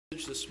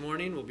this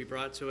morning will be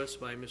brought to us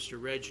by Mr.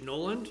 Reg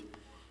Noland,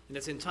 and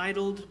it's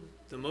entitled,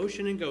 The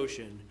Motion in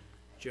Goshen,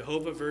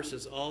 Jehovah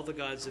versus All the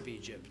Gods of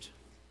Egypt.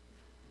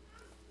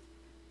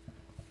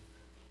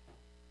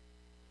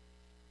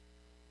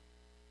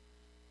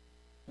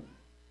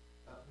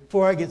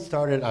 Before I get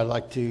started, I'd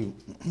like to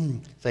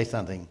say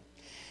something.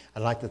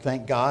 I'd like to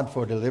thank God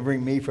for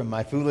delivering me from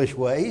my foolish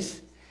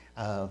ways.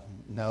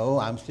 No,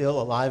 I'm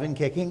still alive and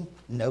kicking,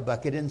 no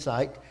bucket in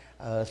sight.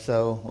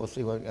 So we'll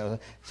see what goes.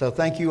 So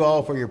thank you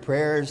all for your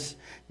prayers,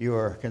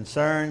 your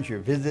concerns, your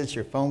visits,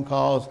 your phone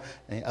calls,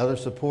 and other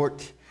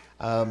support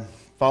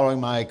following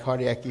my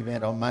cardiac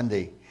event on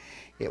Monday.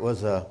 It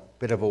was a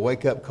bit of a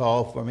wake-up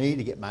call for me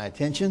to get my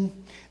attention,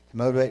 to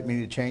motivate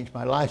me to change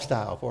my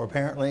lifestyle. For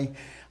apparently,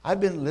 I've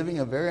been living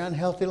a very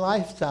unhealthy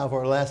lifestyle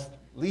for at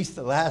least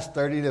the last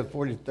 30 to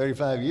 40,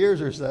 35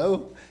 years or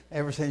so,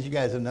 ever since you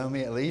guys have known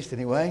me at least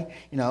anyway.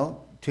 You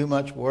know, too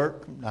much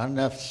work, not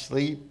enough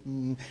sleep,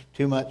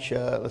 too much,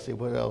 let's see,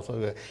 what else?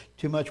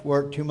 Too much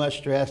work, too much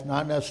stress,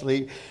 not enough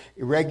sleep,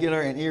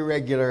 irregular and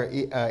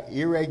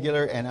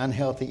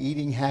unhealthy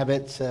eating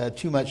habits,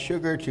 too much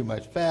sugar, too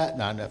much fat,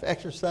 not enough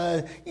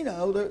exercise, you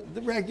know,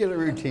 the regular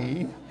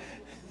routine.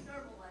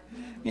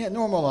 Yeah,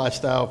 normal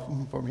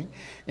lifestyle for me.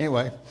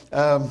 Anyway,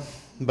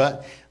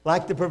 but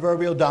like the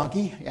proverbial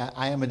donkey,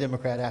 I am a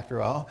Democrat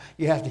after all,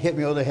 you have to hit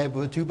me over the head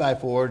with a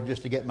 2x4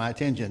 just to get my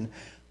attention.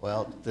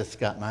 Well, this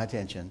got my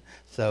attention.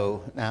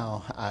 So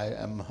now I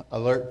am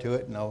alert to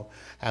it and I'll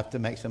have to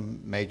make some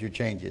major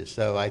changes.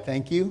 So I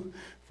thank you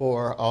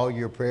for all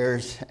your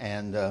prayers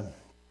and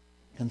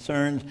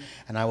concerns,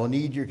 and I will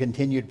need your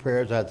continued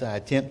prayers as I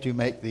attempt to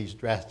make these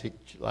drastic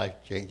life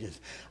changes.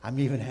 I'm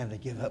even having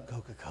to give up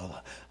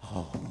Coca-Cola.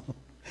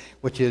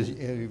 Which is,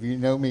 if you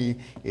know me,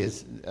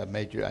 is a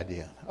major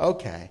idea.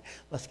 Okay,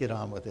 let's get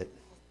on with it,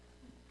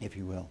 if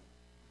you will.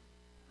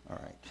 All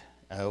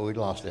right. We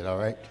lost it, all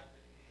right?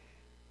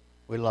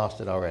 We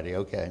lost it already,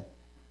 okay.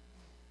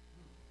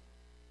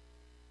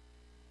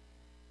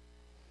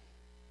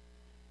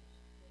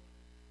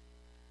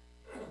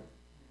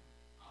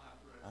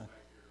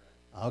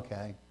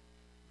 Okay.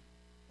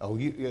 Oh,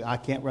 I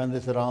can't run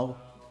this at all?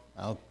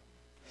 Oh.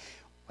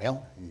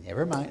 Well,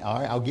 never mind. All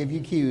right, I'll give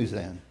you cues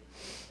then.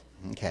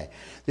 Okay.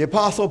 The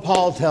Apostle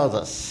Paul tells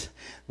us,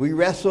 we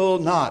wrestle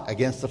not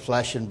against the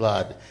flesh and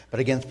blood,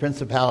 but against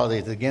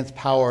principalities, against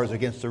powers,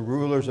 against the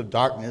rulers of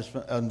darkness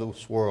in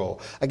this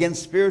world,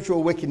 against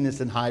spiritual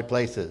wickedness in high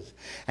places,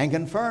 and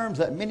confirms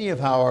that many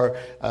of our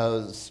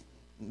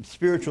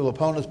spiritual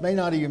opponents may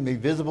not even be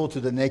visible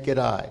to the naked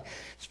eye.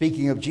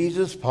 Speaking of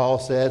Jesus, Paul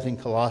says in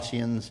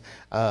Colossians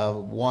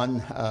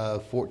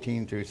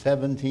 1:14 through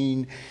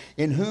 17,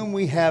 in whom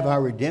we have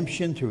our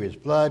redemption through his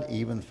blood,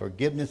 even the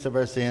forgiveness of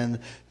our sins,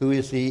 who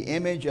is the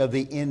image of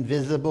the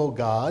invisible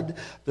God,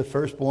 the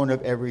firstborn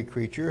of every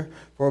creature.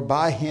 For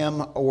by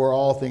him were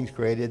all things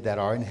created that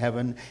are in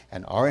heaven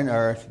and are in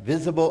earth,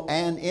 visible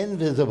and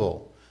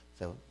invisible.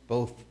 So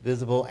both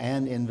visible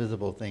and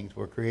invisible things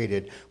were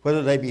created,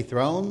 whether they be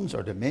thrones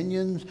or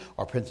dominions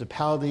or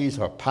principalities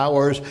or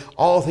powers.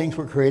 All things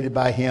were created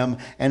by him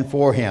and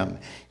for him.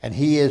 And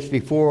he is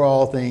before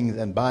all things,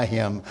 and by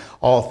him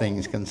all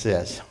things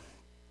consist.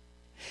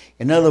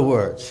 In other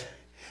words,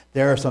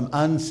 there are some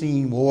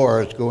unseen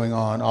wars going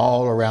on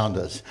all around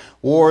us.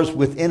 Wars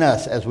within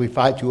us as we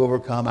fight to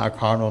overcome our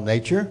carnal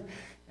nature.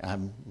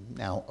 I'm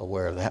now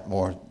aware of that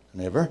more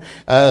than ever.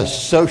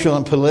 Social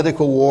and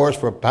political wars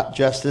for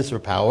justice or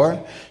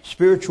power.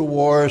 Spiritual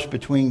wars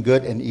between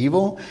good and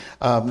evil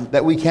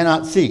that we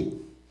cannot see,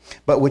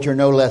 but which are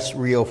no less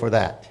real for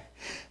that.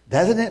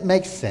 Doesn't it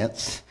make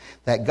sense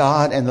that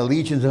God and the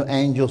legions of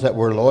angels that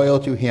were loyal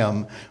to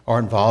him are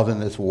involved in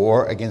this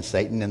war against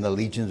Satan, and the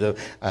legions of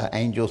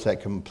angels that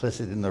are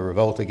complicit in the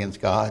revolt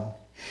against God?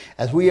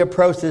 As we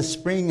approach this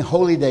spring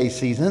holy day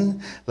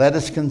season, let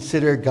us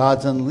consider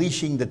God's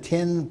unleashing the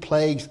 10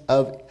 plagues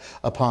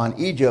upon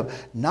Egypt,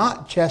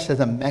 not just as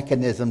a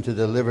mechanism to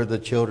deliver the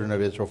children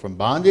of Israel from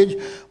bondage,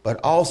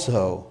 but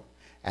also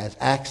as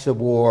acts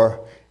of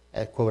war,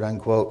 quote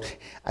unquote,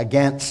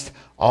 against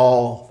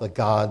all the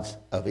gods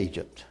of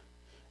Egypt.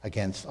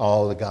 Against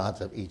all the gods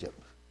of Egypt.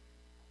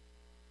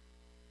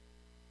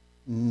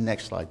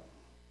 Next slide.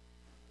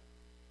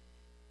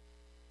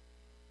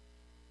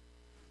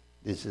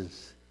 This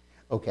is,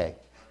 okay.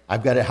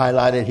 I've got it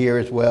highlighted here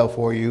as well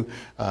for you.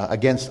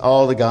 Against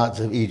all the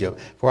gods of Egypt.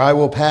 For I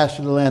will pass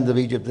through the land of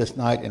Egypt this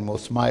night, and will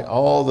smite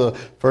all the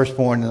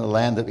firstborn in the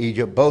land of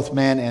Egypt, both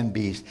man and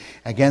beast.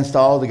 Against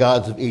all the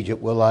gods of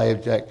Egypt will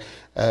I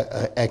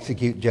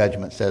execute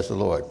judgment, says the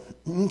Lord.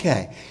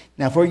 Okay.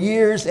 Now, for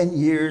years and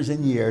years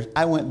and years,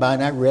 I went by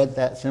and I read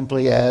that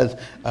simply as,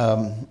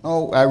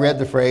 I read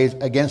the phrase,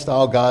 against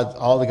all gods,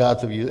 all the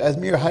gods of you, as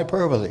mere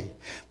hyperbole.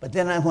 But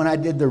then when I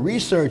did the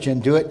research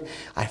into it,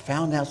 I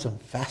found out some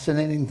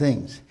fascinating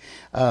things.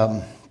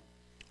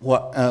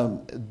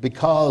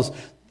 Because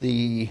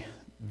the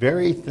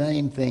very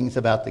same things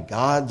about the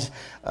gods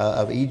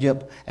of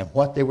Egypt and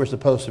what they were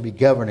supposed to be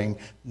governing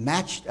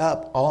matched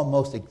up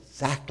almost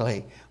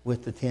exactly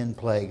with the 10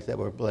 plagues that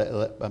were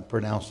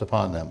pronounced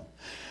upon them.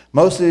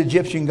 Most of the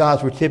Egyptian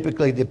gods were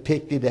typically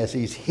depicted as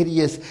these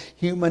hideous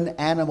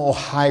human-animal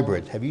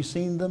hybrids. Have you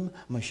seen them?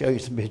 I'm going to show you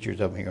some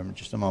pictures of them here in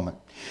just a moment.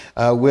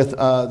 With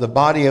the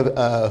body of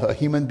a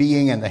human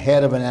being and the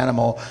head of an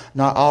animal,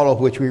 not all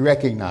of which we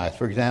recognize.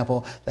 For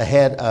example, the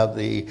head of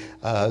the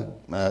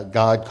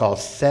god called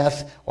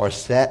Seth, or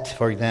Set,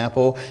 for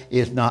example,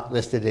 is not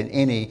listed in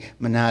any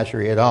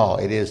menagerie at all.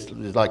 It is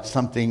like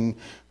something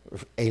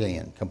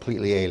alien,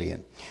 completely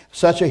alien.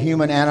 Such a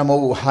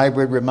human-animal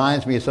hybrid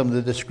reminds me of some of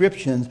the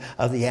descriptions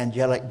of the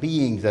angelic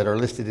beings that are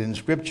listed in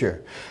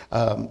Scripture,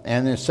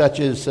 and such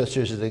as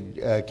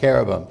the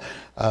cherubim.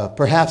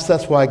 Perhaps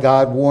that's why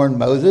God warned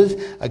Moses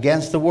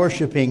against the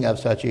worshiping of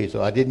such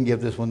evil. I didn't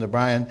give this one to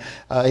Brian.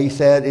 He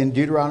said in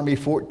Deuteronomy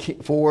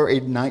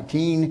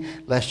 4:19,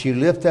 lest you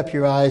lift up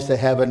your eyes to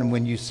heaven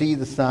when you see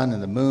the sun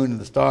and the moon and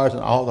the stars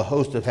and all the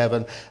host of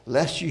heaven,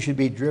 lest you should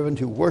be driven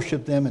to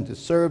worship them and to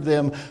serve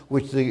them,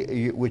 which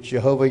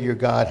Jehovah your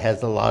God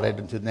has allotted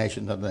unto the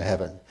nations of the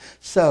heaven.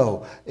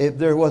 So, if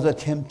there was a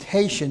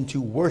temptation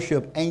to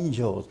worship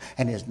angels,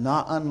 and it's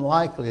not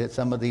unlikely that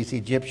some of these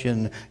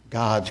Egyptian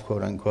gods,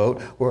 quote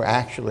unquote, were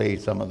actually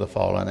some of the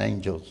fallen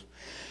angels.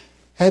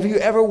 Have you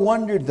ever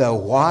wondered, though,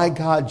 why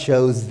God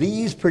chose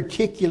these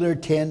particular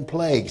 10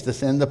 plagues to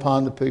send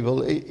upon the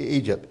people of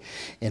Egypt?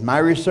 In my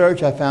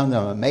research, I found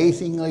an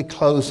amazingly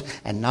close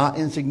and not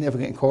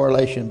insignificant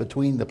correlation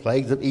between the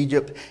plagues of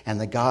Egypt and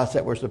the gods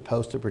that were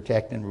supposed to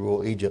protect and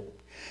rule Egypt.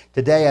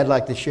 Today, I'd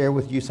like to share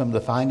with you some of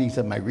the findings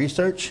of my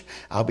research.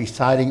 I'll be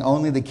citing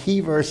only the key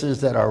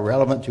verses that are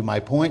relevant to my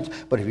point,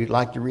 but if you'd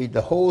like to read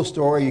the whole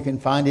story, you can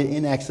find it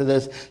in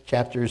Exodus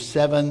chapters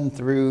 7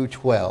 through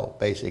 12,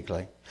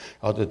 basically,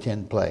 of the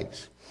 10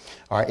 plagues.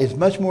 All right, it's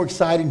much more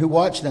exciting to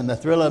watch than the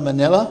Thriller of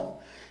Manila,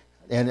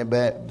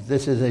 but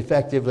this is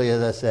effectively,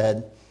 as I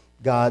said,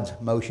 God's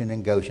motion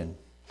in Goshen.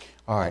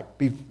 All right,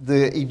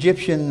 the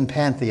Egyptian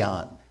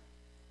pantheon.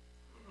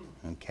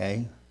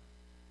 Okay.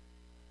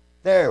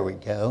 There we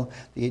go,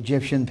 the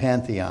Egyptian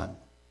pantheon.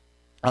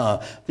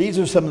 These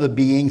are some of the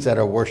beings that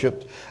are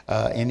worshipped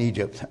in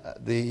Egypt.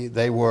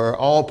 They were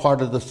all part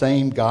of the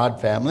same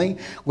god family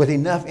with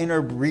enough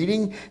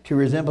interbreeding to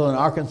resemble an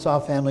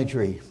Arkansas family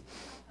tree.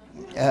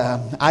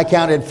 I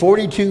counted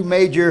 42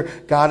 major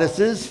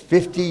goddesses,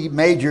 50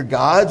 major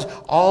gods,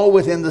 all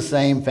within the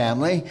same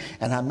family,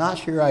 and I'm not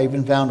sure I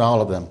even found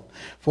all of them.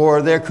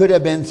 For there could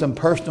have been some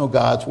personal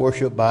gods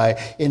worshipped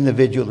by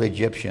individual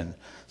Egyptians.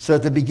 So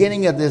at the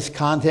beginning of this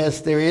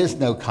contest, there is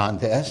no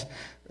contest.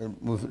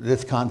 With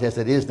this contest,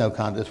 it is no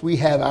contest. We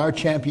have our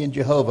champion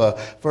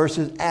Jehovah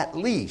versus at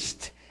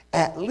least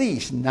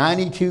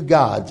 92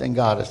 gods and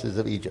goddesses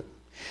of Egypt.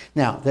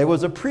 Now, there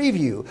was a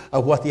preview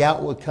of what the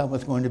outcome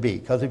was going to be.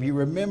 Because if you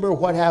remember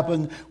what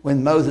happened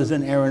when Moses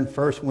and Aaron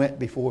first went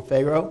before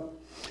Pharaoh,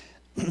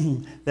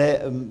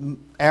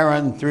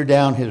 Aaron threw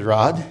down his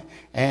rod.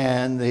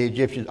 And the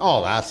Egyptians,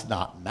 oh, that's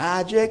not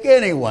magic.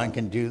 Anyone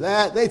can do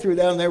that. They threw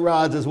down their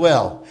rods as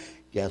well.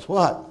 Guess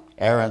what?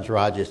 Aaron's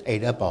rod just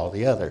ate up all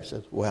the others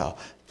as well.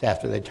 It's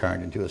after they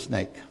turned into a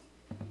snake.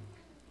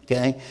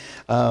 Okay?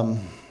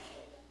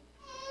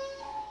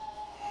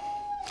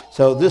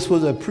 So this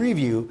was a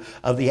preview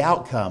of the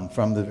outcome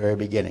from the very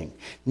beginning.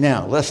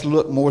 Now, let's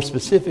look more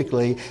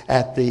specifically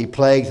at the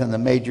plagues and the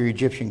major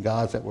Egyptian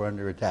gods that were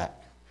under attack.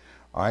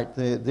 All right,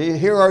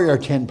 here are your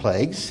 10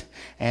 plagues,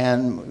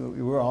 and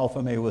we're all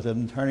familiar with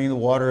them. Turning the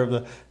water of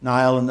the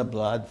Nile into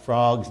blood,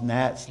 frogs,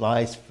 gnats,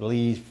 lice,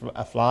 fleas,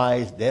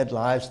 flies, dead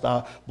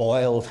livestock,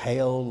 boils,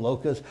 hail,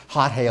 locusts,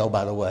 hot hail,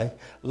 by the way,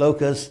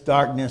 locusts,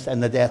 darkness,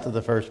 and the death of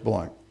the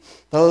firstborn.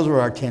 Those were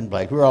our 10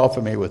 plagues. We're all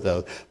familiar with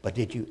those. But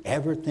did you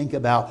ever think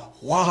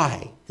about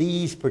why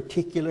these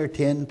particular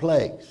 10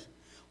 plagues?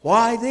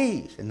 Why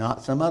these and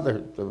not some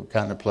other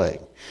kind of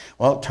plague?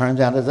 Well, it turns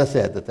out, as I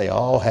said, that they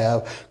all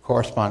have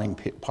corresponding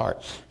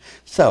parts.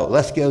 So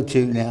let's go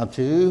to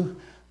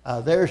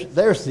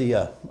there's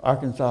the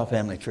Arkansas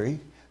family tree.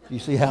 You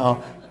see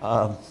how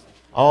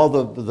all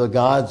the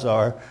gods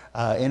are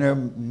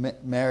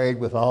intermarried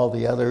with all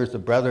the others, the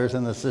brothers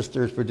and the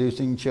sisters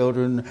producing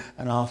children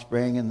and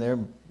offspring, and they're,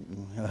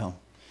 well,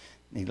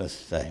 needless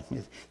to say.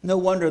 No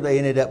wonder they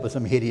ended up with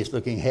some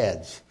hideous-looking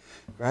heads,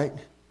 right?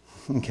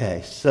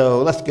 Okay,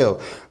 so let's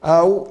go.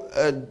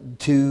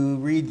 To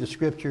read the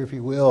scripture, if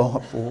you will,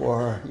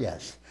 for,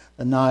 yes,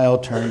 the Nile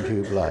turned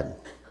to blood.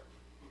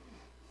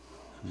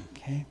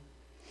 Okay.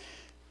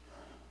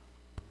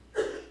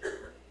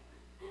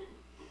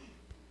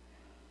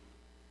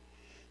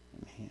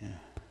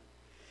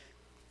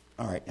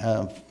 All right,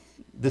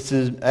 this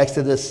is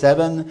Exodus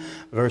 7,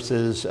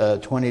 verses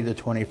 20 to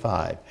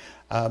 25.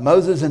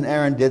 Moses and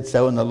Aaron did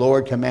so, and the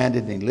Lord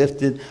commanded, and he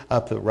lifted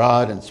up the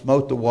rod and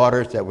smote the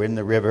waters that were in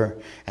the river,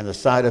 and the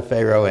side of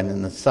Pharaoh, and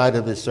in the side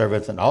of his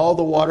servants, and all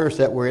the waters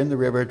that were in the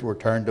river were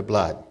turned to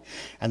blood.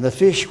 And the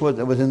fish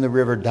that was in the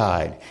river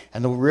died,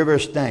 and the river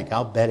stank.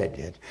 I'll bet it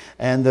did.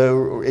 And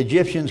the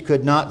Egyptians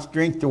could not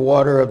drink the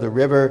water of the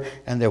river,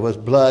 and there was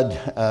blood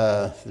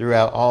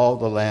throughout all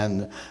the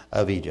land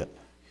of Egypt.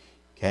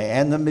 Okay,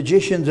 and the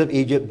magicians of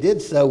Egypt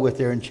did so with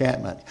their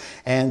enchantment,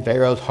 and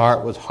Pharaoh's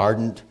heart was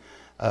hardened.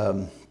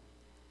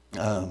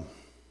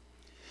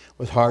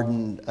 was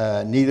hardened,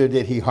 neither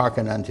did he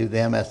hearken unto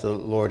them as the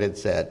Lord had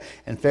said.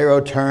 And Pharaoh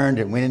turned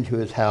and went into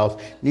his house,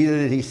 neither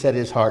did he set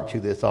his heart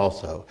to this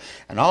also.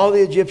 And all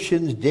the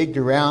Egyptians digged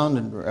around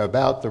and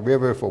about the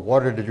river for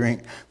water to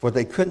drink, for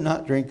they could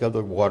not drink of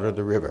the water of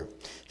the river.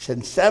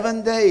 And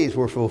 7 days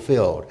were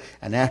fulfilled,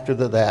 and after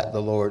that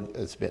the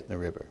Lord spit in the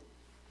river.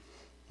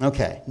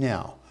 Okay,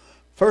 now,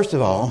 first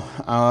of all,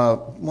 I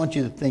want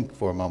you to think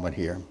for a moment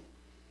here.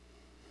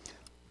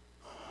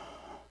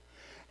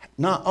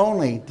 Not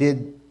only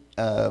did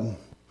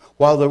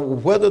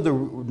whether the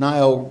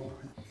Nile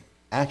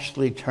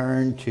actually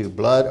turned to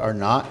blood or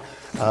not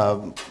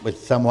was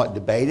somewhat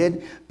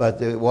debated,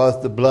 but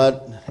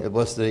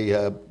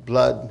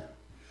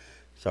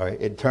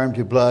it turned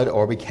to blood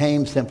or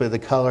became simply the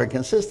color and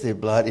consistency of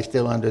blood is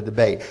still under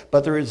debate.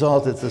 But the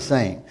result is the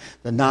same.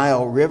 The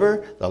Nile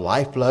River, the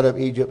lifeblood of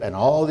Egypt, and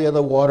all the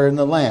other water in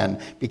the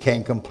land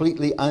became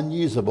completely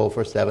unusable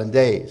for 7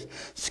 days.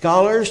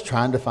 Scholars,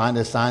 trying to find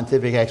a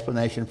scientific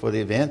explanation for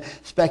the event,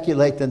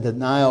 speculate that the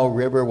Nile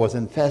River was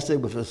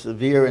infested with a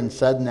severe and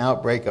sudden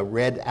outbreak of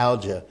red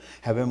algae.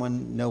 Have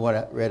anyone know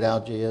what red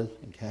algae is?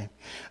 Okay.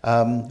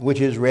 Which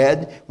is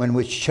red,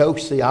 which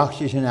chokes the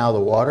oxygen out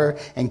of the water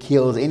and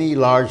kills any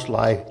large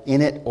life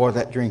in it or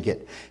that drink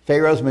it.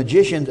 Pharaoh's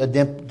magicians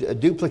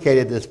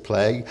duplicated this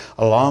plague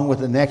along with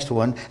the next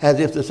one as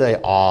if to say,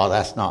 "Oh,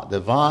 that's not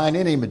divine.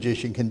 Any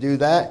magician can do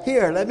that.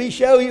 Here, let me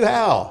show you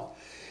how."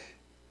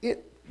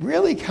 It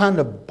really kind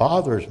of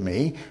bothers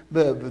me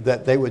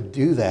that they would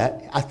do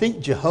that. I think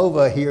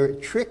Jehovah here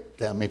tricked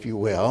them, if you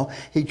will.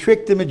 He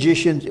tricked the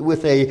magicians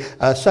with a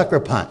sucker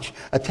punch.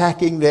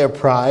 Attacking their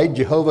pride,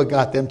 Jehovah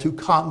got them to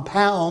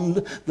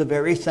compound the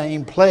very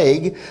same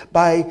plague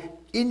by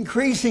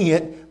increasing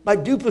it, by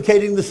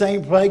duplicating the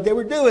same plague they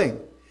were doing.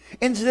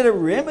 Instead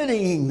of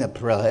remedying the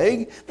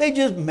plague, they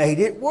just made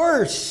it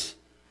worse.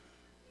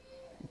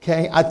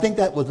 Okay, I think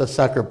that was a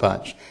sucker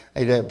punch.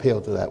 I'd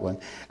appeal to that one.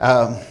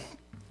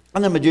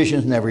 And the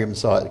magicians never even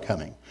saw it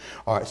coming.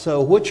 All right,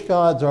 so which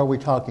gods are we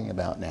talking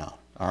about now?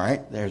 All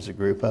right, there's a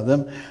group of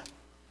them. Is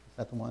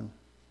that the one?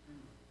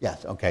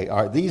 Yes, okay.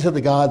 All right, these are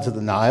the gods of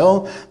the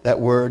Nile that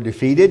were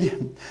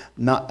defeated.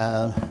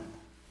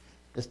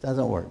 This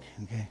doesn't work,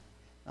 okay?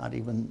 Not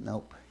even,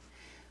 nope.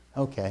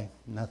 Okay,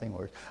 nothing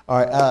works. All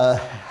right,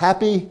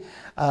 Happy,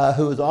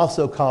 who is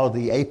also called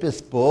the Apis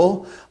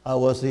bull,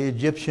 was the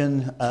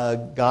Egyptian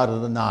god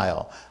of the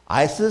Nile.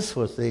 Isis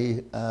was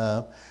the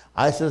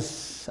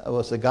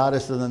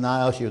goddess of the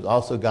Nile. She was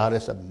also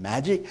goddess of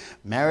magic,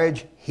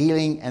 marriage,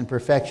 healing, and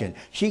perfection.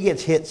 She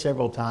gets hit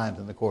several times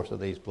in the course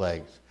of these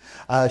plagues.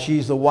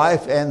 She's the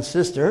wife and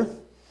sister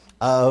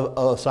of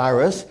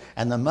Osiris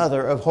and the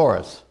mother of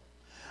Horus.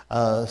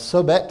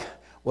 Sobek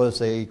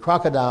was a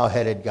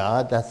crocodile-headed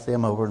god. That's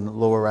them over in the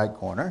lower right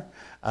corner.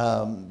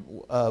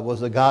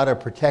 Was a god of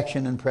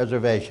protection and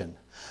preservation.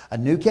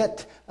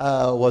 Anuket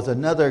was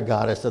another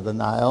goddess of the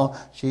Nile.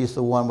 She's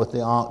the one with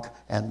the ankh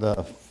and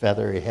the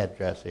feathery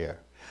headdress here.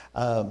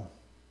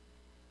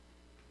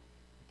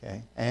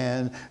 Okay.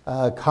 And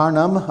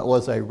Karnam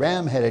was a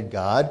ram-headed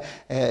god.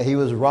 He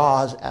was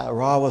Ra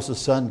was the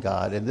sun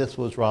god, and this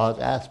was Ra's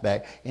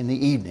aspect in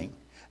the evening.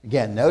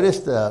 Again,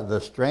 notice the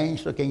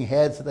strange-looking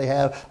heads that they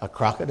have. A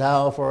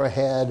crocodile for a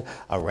head,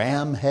 a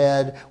ram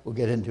head. We'll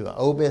get into an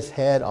obis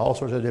head, all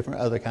sorts of different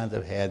other kinds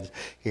of heads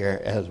here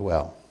as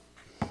well.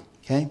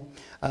 Okay?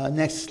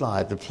 Next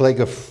slide, the plague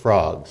of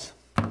frogs.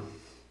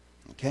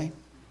 Okay?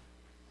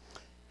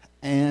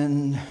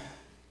 And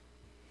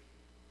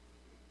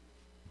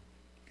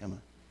come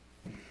on.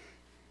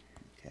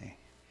 Okay.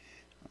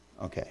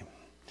 Okay.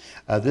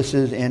 This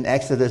is in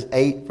Exodus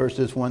 8,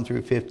 verses 1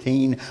 through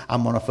 15.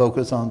 I'm going to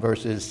focus on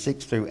verses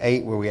 6 through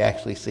 8, where we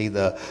actually see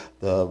the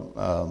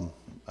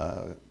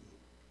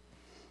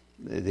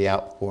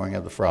outpouring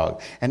of the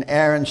frog. And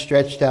Aaron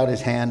stretched out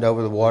his hand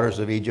over the waters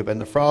of Egypt, and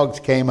the frogs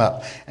came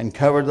up and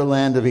covered the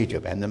land of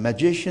Egypt. And the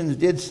magicians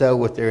did so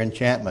with their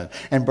enchantment,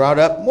 and brought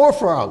up more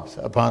frogs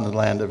upon the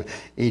land of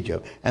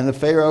Egypt. And the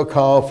Pharaoh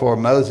called for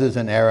Moses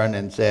and Aaron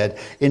and said,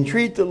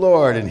 "Entreat the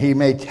Lord, and he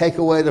may take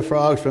away the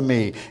frogs from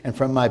me and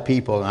from my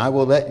people, and I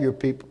will let your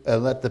people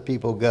let the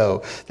people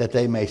go, that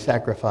they may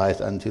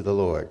sacrifice unto the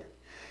Lord."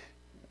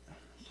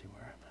 Let's see,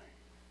 where am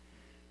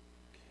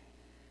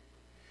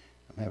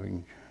I? I'm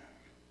having.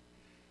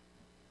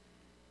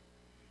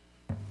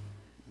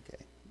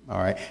 All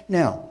right.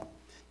 Now,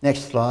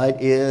 next slide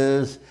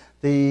is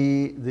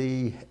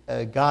the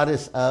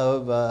goddess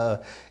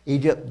of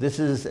Egypt. This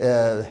is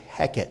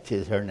Heket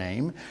is her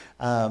name.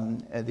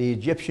 The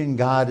Egyptian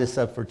goddess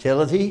of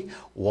fertility,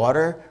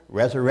 water,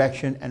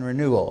 resurrection, and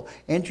renewal.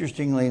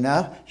 Interestingly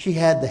enough, she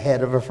had the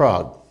head of a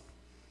frog.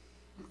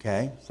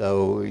 Okay,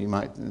 so you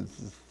might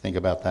think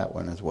about that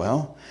one as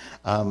well.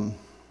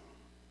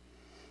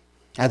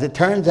 As it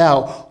turns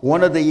out,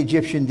 one of the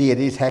Egyptian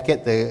deities,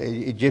 Heket,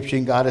 the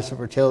Egyptian goddess of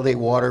fertility,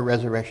 water,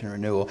 resurrection, and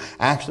renewal,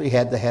 actually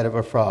had the head of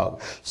a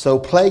frog. So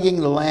plaguing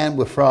the land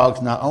with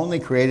frogs not only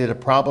created a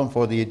problem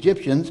for the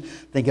Egyptians,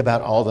 think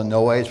about all the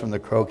noise from the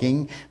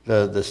croaking,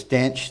 the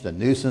stench, the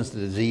nuisance, the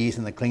disease,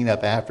 and the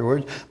cleanup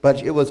afterwards,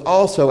 but it was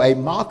also a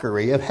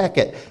mockery of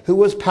Heket, who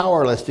was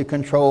powerless to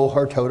control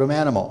her totem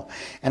animal.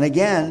 And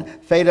again,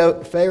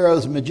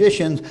 Pharaoh's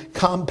magicians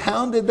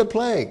compounded the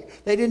plague.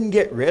 They didn't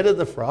get rid of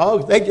the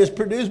frogs, they just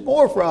produced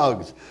more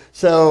frogs.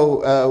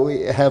 So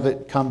we have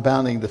it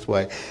compounding this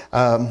way.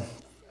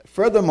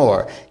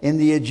 Furthermore, in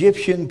the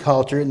Egyptian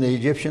culture, in the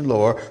Egyptian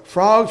lore,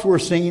 frogs were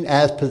seen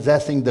as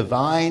possessing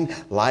divine,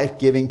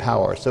 life-giving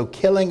power. So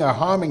killing or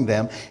harming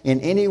them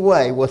in any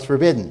way was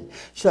forbidden.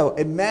 So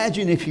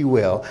imagine, if you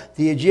will,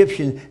 the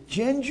Egyptians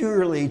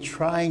gingerly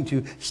trying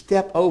to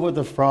step over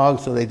the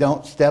frogs so they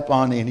don't step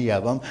on any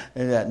of them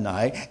that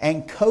night,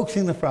 and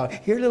coaxing the frog.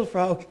 Here, little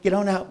frog, get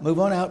on out, move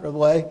on out of the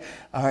way.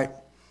 All right,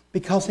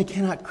 because they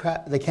cannot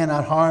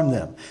harm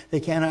them. They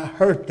cannot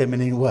hurt them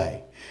in any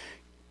way.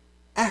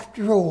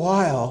 After a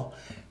while,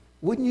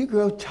 wouldn't you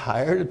grow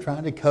tired of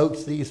trying to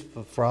coax these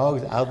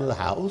frogs out of the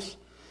house?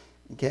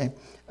 Okay.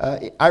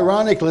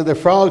 Ironically, the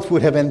frogs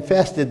would have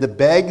infested the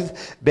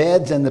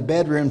beds and the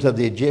bedrooms of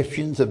the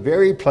Egyptians, the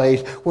very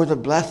place where the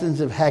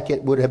blessings of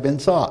Heket would have been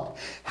sought.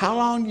 How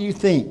long do you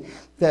think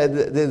that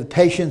the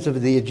patience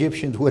of the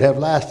Egyptians would have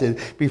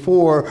lasted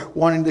before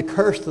wanting to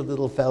curse the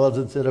little fellows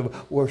instead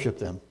of worship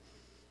them?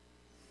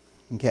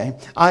 Okay,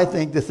 I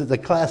think this is a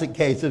classic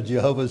case of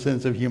Jehovah's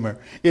sense of humor.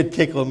 It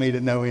tickled me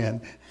to no end.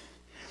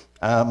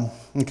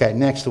 Okay,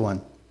 next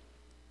one.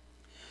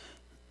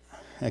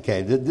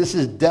 Okay, this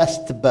is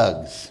dust to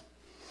bugs.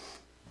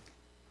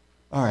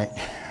 All right.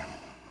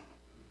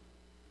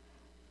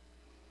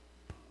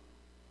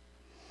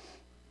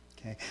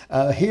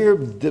 Okay. Here,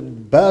 the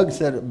bugs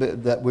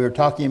that we're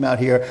talking about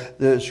here,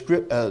 the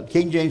script,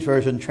 King James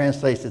Version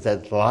translates it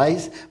as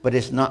lice, but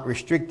it's not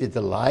restricted to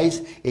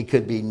lice. It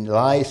could be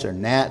lice or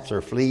gnats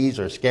or fleas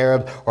or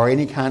scarabs or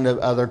any kind of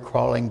other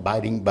crawling,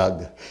 biting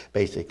bug,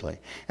 basically.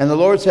 And the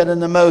Lord said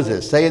unto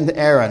Moses, say unto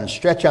Aaron,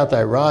 stretch out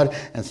thy rod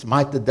and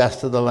smite the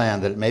dust of the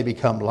land, that it may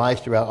become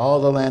lice throughout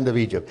all the land of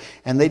Egypt.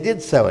 And they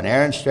did so. And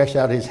Aaron stretched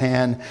out his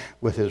hand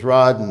with his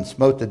rod and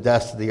smote the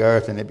dust of the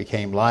earth, and it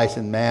became lice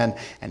in man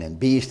and in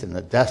beast, and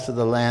the dust of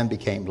the land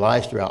became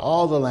lice throughout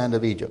all the land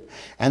of Egypt.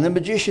 And the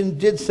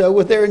magicians did so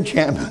with their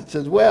enchantments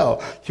as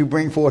well, to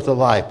bring forth a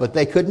life, but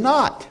they could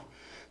not.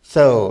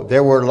 So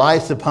there were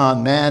lice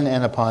upon man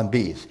and upon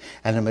beast.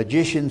 And the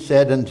magician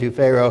said unto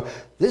Pharaoh,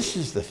 this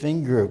is the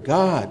finger of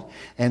God.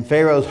 And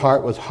Pharaoh's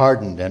heart was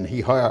hardened, and he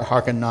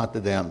hearkened not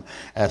to them,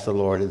 as the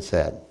Lord had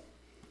said.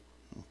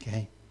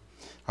 Okay.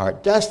 All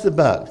right, dust the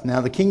bugs.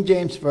 Now, the King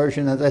James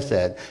Version, as I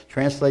said,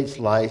 translates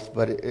lice,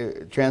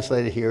 but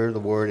translated here, the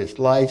word is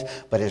lice,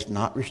 but it's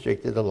not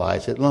restricted to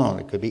lice alone.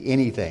 It could be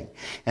anything.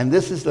 And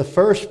this is the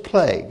first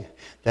plague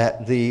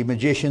that the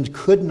magicians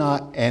could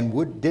not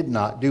and did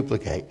not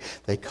duplicate.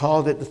 They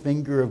called it the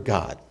finger of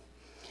God.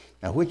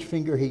 Now, which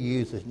finger he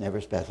used is never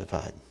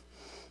specified.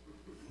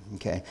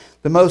 Okay.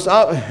 The most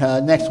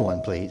next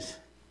one, please.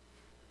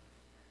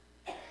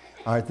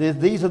 All right,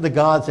 these are the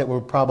gods that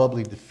were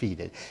probably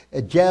defeated.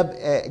 Geb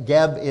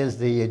is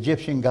the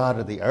Egyptian god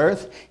of the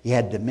earth. He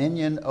had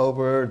dominion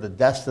over the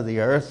dust of the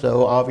earth.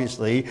 So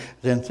obviously,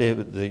 since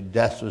the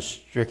dust was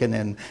stricken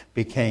and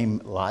became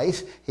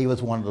lice, he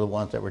was one of the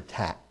ones that were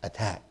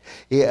attacked.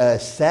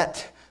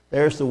 Set,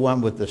 there's the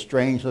one with the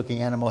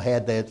strange-looking animal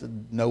head that's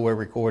nowhere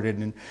recorded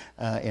in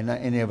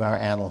any of our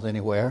annals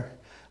anywhere.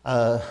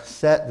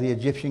 Set, the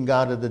Egyptian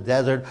god of the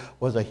desert,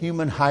 was a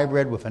human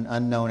hybrid with an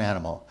unknown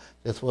animal.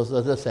 This was,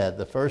 as I said,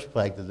 the first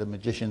plague that the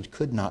magicians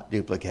could not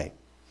duplicate.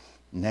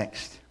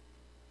 Next.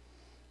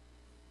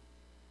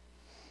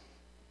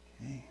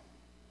 Okay.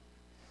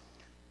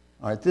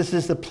 All right, this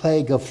is the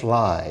plague of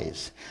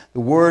flies. The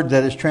word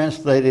that is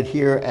translated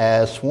here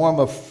as swarm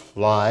of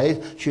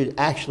flies should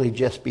actually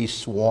just be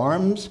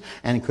swarms,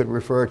 and could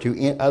refer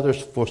to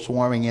others for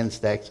swarming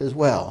insects as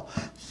well.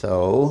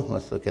 So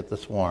let's look at the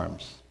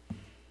swarms.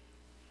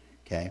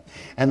 Okay.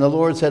 And the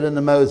Lord said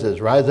unto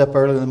Moses, rise up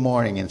early in the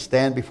morning and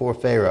stand before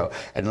Pharaoh.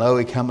 And lo,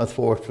 he cometh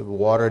forth from the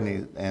water,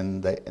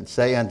 and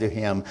say unto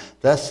him,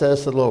 thus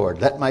says the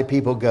Lord, let my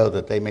people go,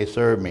 that they may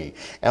serve me.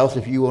 Else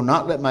if you will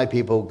not let my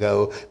people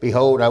go,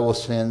 behold, I will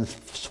send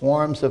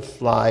swarms of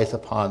flies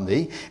upon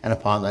thee, and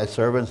upon thy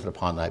servants, and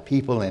upon thy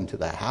people, into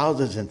the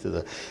houses of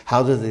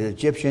the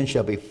Egyptians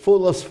shall be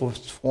full of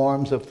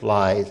swarms of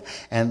flies,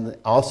 and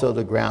also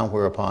the ground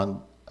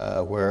whereon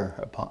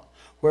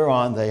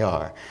they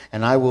are.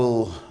 And I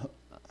will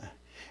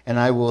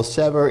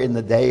sever in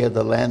the day of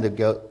the land of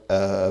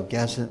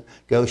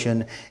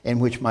Goshen, in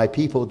which my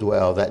people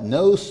dwell, that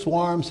no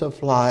swarms of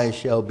flies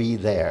shall be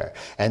there.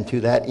 And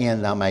to that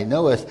end thou may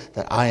knowest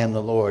that I am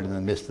the Lord in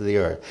the midst of the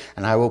earth.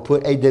 And I will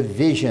put a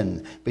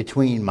division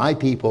between my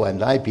people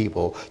and thy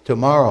people.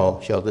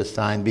 Tomorrow shall this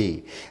sign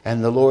be.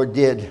 And the Lord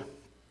did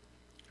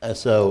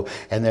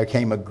And there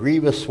came a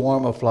grievous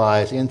swarm of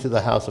flies into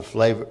the house of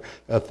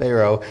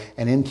Pharaoh,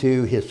 and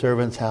into his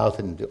servant's house,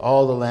 and into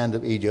all the land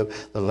of Egypt.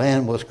 The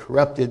land was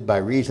corrupted by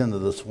reason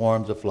of the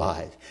swarms of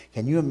flies.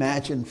 Can you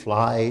imagine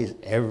flies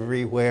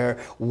everywhere?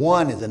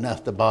 One is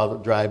enough to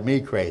drive me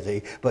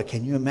crazy, but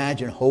can you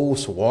imagine whole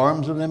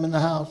swarms of them in the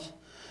house?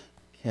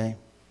 Okay.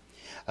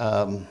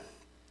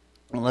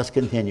 Let's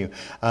continue.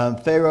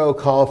 Pharaoh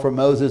called for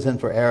Moses and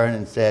for Aaron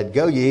and said,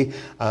 "Go ye,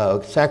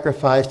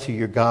 sacrifice to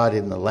your God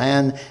in the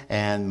land."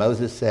 And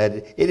Moses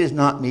said, "It is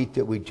not meet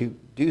that we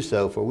do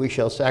so, for we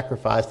shall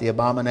sacrifice the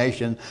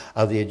abomination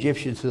of the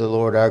Egyptians to the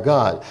Lord our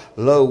God.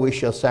 Lo, we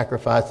shall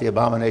sacrifice the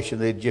abomination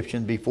of the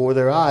Egyptians before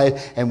their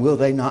eyes, and will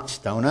they not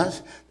stone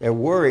us?" They're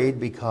worried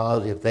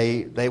because if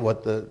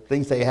what the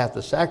things they have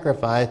to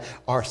sacrifice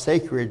are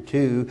sacred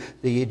to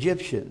the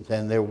Egyptians,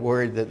 and they're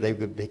worried that they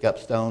could pick up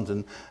stones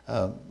and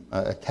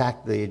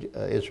attack the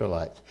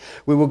Israelites.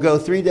 "We will go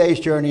 3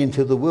 days' journey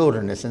into the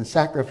wilderness and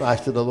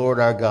sacrifice to the Lord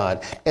our God,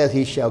 as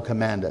he shall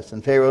command us."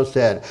 And Pharaoh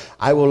said,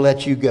 "I will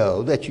let you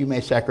go, that you may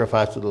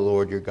sacrifice to the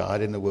Lord your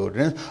God in the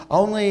wilderness.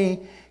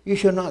 Only you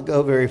shall not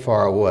go very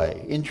far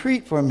away.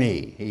 Entreat for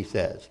me," he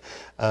says.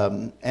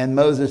 And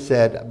Moses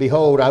said,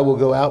 "Behold, I will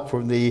go out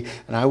from thee,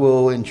 and I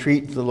will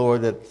entreat the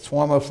Lord that the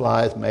swarm of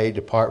flies may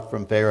depart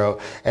from Pharaoh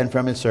and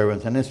from his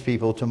servants and his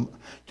people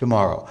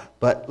tomorrow.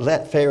 But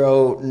let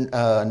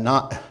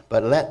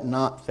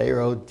not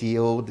Pharaoh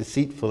deal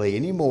deceitfully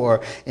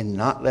anymore in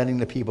not letting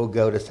the people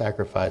go to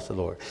sacrifice the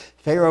Lord."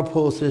 Pharaoh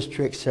pulls this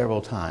trick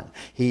several times.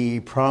 He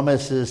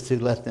promises to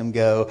let them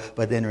go,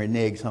 but then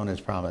reneges on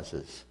his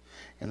promises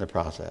in the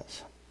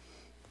process.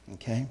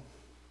 Okay?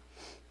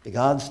 The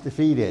gods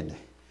defeated.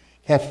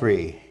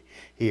 Kefri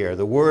here.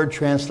 The word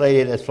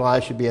translated as fly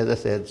should be, as I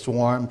said,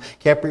 swarm.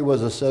 Kefri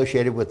was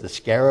associated with the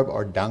scarab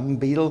or dung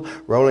beetle,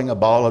 rolling a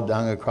ball of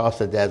dung across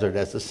the desert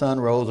as the sun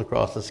rolls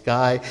across the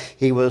sky.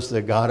 He was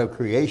the god of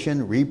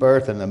creation,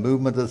 rebirth, and the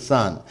movement of the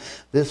sun.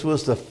 This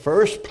was the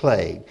first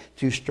plague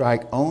to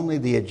strike only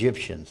the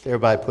Egyptians,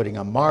 thereby putting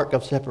a mark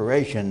of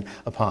separation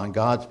upon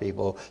God's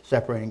people,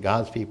 separating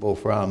God's people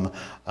from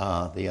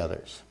the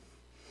others.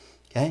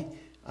 Okay?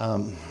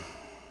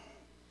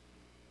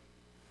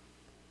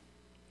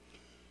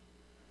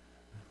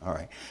 All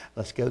right,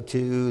 let's go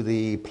to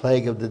the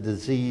plague of the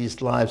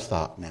diseased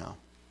livestock now.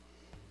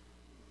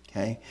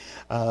 Okay,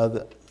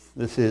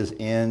 this is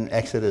in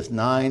Exodus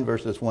 9,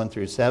 verses 1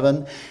 through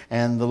 7.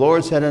 "And the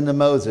Lord said unto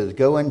Moses,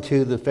 Go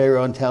unto the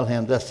Pharaoh and tell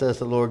him, Thus says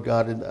the Lord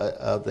God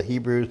of the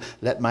Hebrews,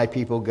 Let my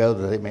people go,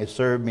 that they may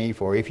serve me.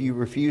 For if you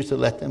refuse to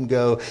let them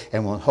go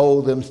and will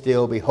hold them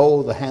still,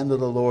 behold, the hand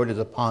of the Lord is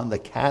upon the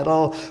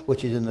cattle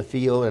which is in the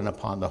field, and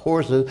upon the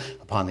horses,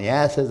 upon the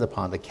asses,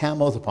 upon the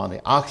camels, upon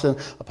the oxen,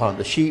 upon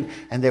the sheep,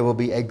 and there will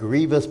be a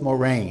grievous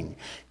murrain."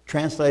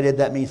 Translated,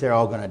 that means they're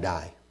all going to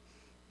die.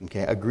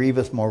 Okay, a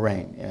grievous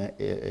murrain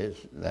is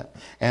that.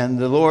 "And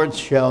the Lord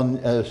shall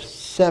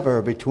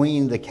sever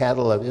between the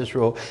cattle of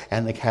Israel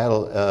and the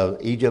cattle of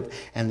Egypt,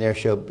 and there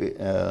shall be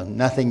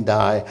nothing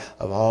die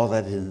of all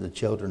that is the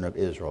children of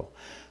Israel.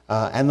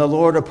 And the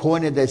Lord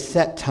appointed a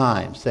set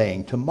time,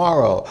 saying,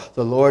 Tomorrow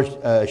the Lord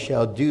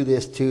shall do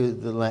this to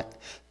the land.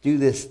 Do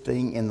this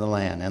thing in the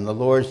land. And the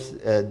Lord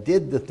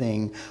did the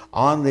thing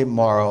on the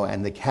morrow,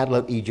 and the cattle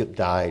of Egypt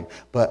died.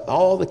 But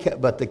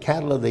the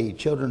cattle of the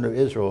children of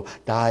Israel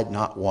died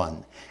not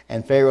one.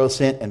 And Pharaoh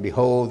sent, and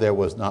behold, there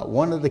was not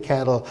one of the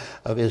cattle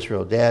of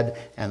Israel dead.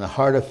 And the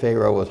heart of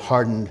Pharaoh was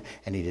hardened,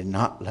 and he did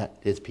not let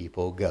his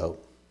people go.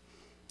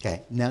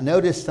 Okay, now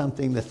notice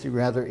something that's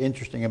rather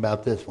interesting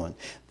about this one.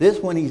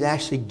 This one, he's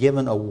actually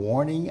given a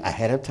warning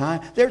ahead of time.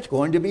 There's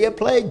going to be a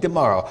plague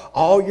tomorrow.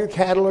 All your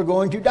cattle are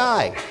going to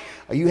die.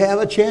 You have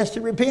a chance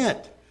to repent.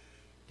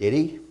 Did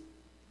he?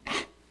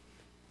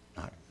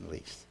 Not in the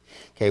least.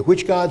 Okay,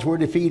 which gods were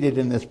defeated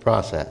in this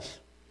process?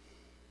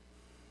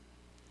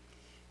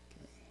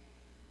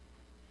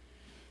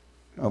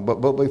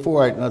 But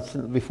before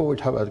we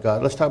talk about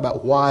God, let's talk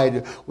about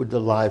why with the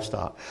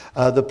livestock.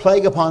 The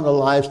plague upon the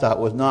livestock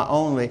was not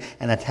only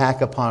an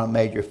attack upon a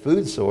major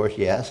food source,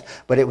 yes,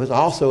 but it was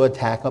also an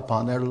attack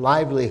upon their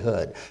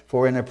livelihood.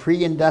 For in a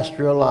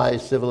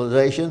pre-industrialized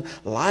civilization,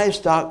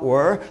 livestock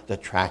were the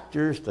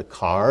tractors, the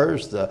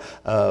cars, the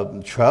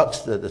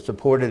trucks that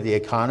supported the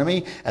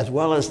economy, as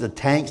well as the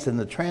tanks and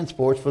the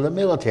transports for the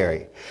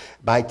military.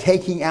 By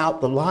taking out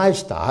the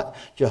livestock,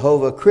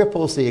 Jehovah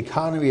cripples the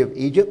economy of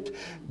Egypt,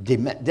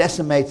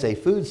 decimates a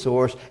food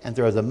source, and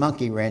throws a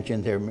monkey wrench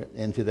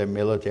into their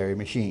military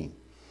machine.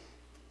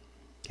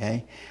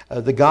 Okay,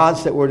 the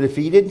gods that were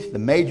defeated, the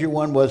major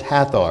one was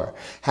Hathor.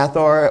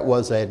 Hathor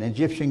was an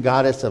Egyptian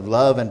goddess of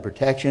love and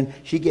protection.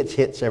 She gets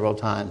hit several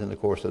times in the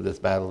course of this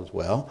battle as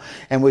well,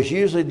 and was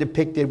usually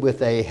depicted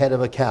with a head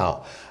of a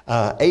cow.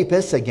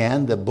 Apis,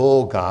 again, the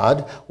bull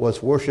god,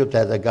 was worshipped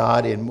as a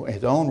god in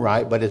his own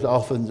right, but is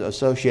often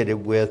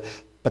associated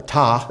with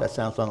Ptah. That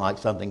sounds like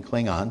something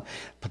Klingon.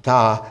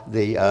 Ptah,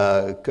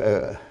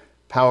 the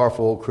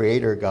powerful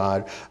creator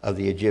God of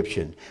the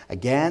Egyptian.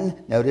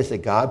 Again, notice that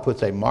God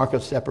puts a mark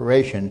of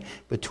separation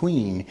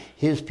between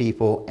his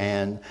people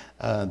and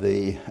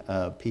the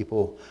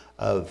people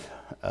of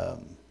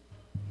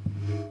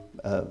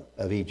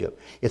Egypt.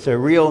 It's a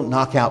real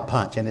knockout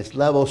punch, and it's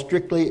leveled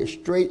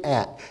straight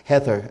at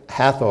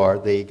Hathor,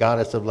 the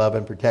goddess of love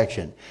and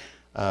protection.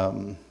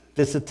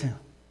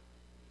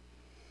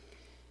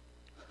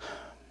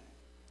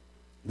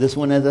 This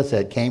one, as I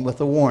said, came with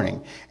a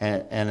warning,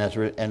 and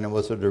it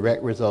was a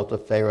direct result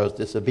of Pharaoh's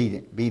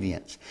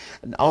disobedience.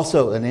 And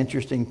also, an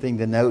interesting thing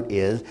to note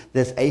is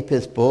this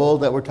Apis bull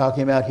that we're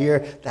talking about here.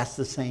 That's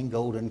the same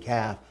golden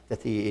calf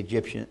that the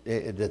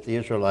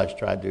Israelites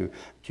tried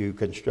to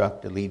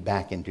construct to lead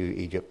back into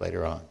Egypt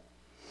later on.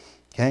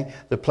 Okay,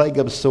 the plague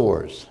of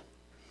sores.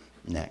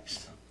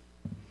 Next.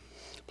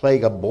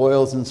 Plague of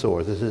boils and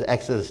sores. This is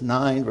Exodus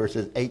 9,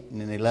 verses 8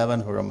 and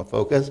 11, where I'm going to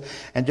focus.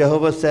 And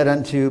Jehovah said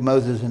unto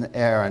Moses and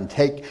Aaron,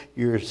 take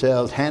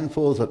yourselves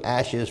handfuls of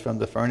ashes from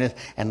the furnace,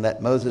 and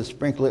let Moses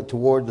sprinkle it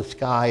toward the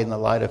sky in the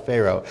light of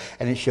Pharaoh.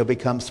 And it shall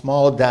become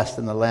small dust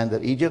in the land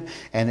of Egypt,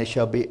 and it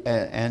shall be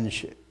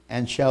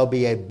shall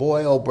be a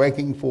boil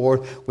breaking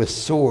forth with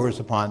sores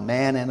upon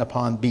man and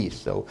upon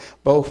beast. So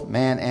both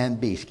man and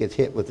beast gets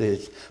hit with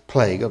this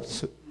plague of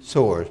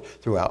sores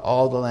throughout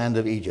all the land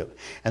of Egypt.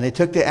 And they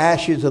took the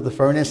ashes of the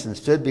furnace and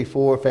stood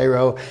before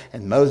Pharaoh,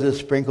 and Moses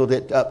sprinkled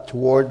it up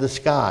toward the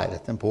sky.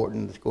 That's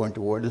important, it's going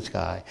toward the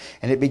sky.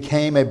 And it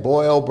became a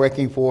boil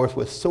breaking forth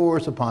with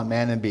sores upon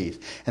man and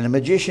beast. And the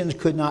magicians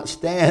could not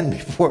stand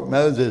before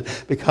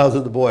Moses because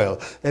of the boil.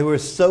 They were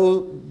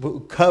so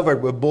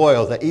covered with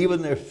boils that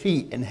even their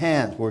feet and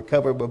hands were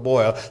covered with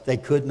boil. They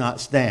could not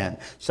stand.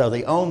 So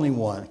the only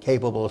one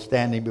capable of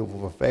standing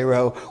before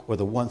Pharaoh were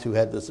the ones who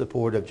had the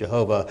support of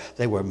Jehovah.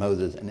 They were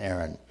Moses and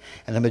Aaron.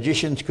 And the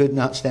magicians could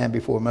not stand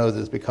before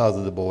Moses because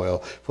of the boil,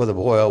 for the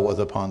boil was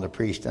upon the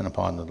priest and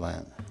upon the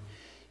land.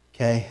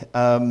 Okay.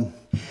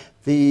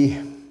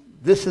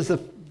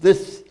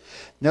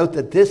 Note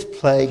that this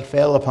plague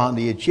fell upon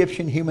the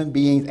Egyptian human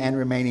beings and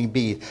remaining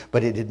beasts,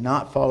 but it did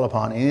not fall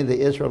upon any of the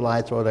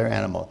Israelites or their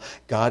animal.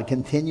 God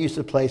continues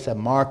to place a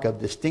mark of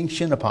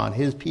distinction upon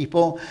his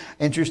people.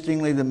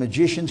 Interestingly, the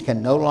magicians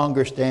can no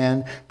longer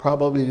stand,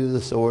 probably due to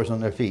the sores on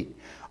their feet.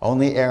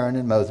 Only Aaron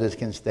and Moses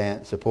can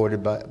stand,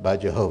 supported by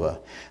Jehovah.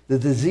 The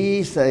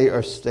disease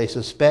they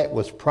suspect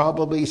was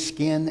probably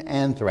skin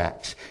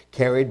anthrax,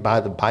 carried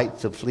by the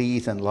bites of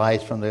fleas and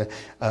lice from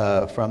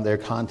their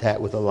contact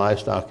with the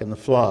livestock and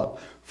the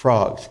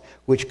frogs,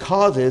 which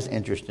causes,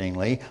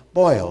 interestingly,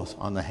 boils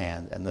on the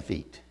hand and the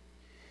feet.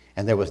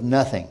 And there was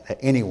nothing that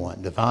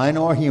anyone, divine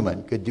or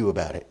human, could do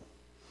about it.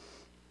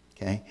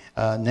 Okay.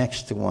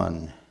 Next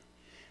one,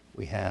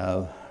 we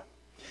have.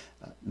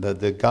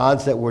 The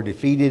gods that were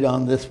defeated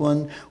on this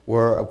one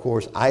were, of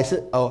course,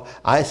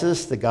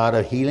 Isis, the god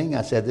of healing.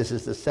 I said this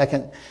is the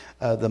second,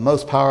 the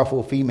most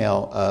powerful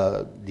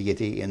female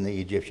deity in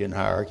the Egyptian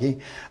hierarchy.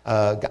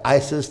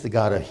 Isis, the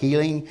god of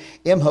healing.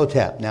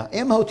 Imhotep. Now,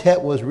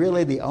 Imhotep was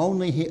really the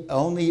only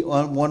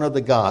one of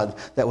the gods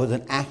that was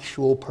an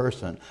actual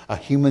person, a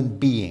human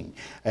being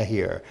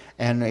here.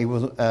 And he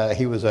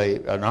was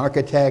an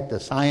architect, a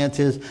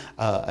scientist,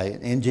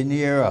 an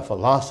engineer, a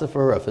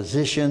philosopher, a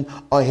physician.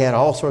 Oh, he had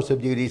all sorts of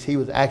duties. He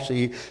was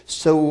actually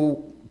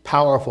so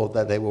powerful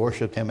that they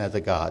worshipped him as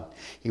a god.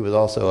 He was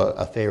also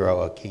a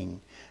pharaoh, a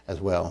king as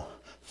well.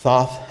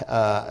 Thoth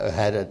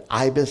had an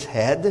ibis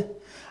head.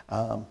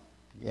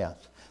 Yes,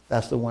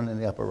 that's the one in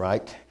the upper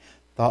right.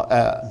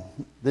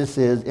 This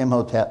is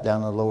Imhotep down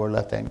in the lower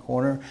left-hand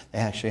corner. They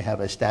actually have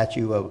a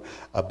statue of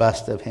a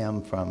bust of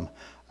him from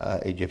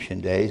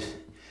Egyptian days.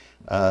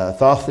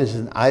 Thoth is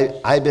an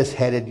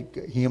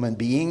ibis-headed human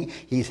being.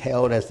 He's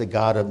held as the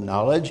god of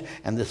knowledge,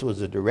 and this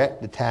was a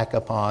direct attack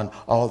upon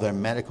all their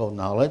medical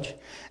knowledge.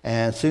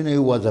 And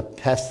Sunu was a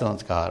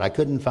pestilence god. I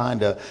couldn't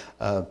find a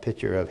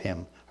picture of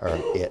him or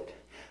it.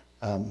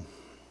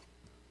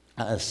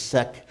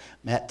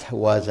 Sekhmet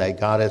was a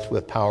goddess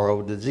with power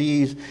over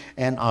disease,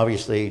 and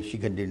obviously she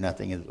could do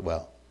nothing as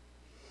well.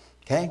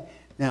 Okay?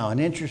 Now, an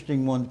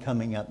interesting one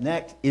coming up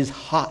next is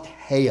hot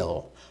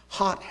hail.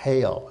 Hot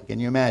hail. Can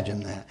you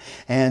imagine that?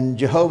 And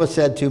Jehovah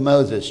said to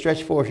Moses,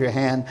 stretch forth your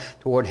hand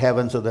toward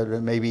heaven so that there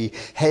may be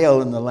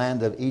hail in the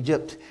land of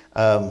Egypt,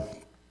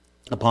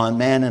 upon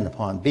man and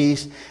upon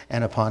beast,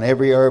 and upon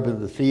every herb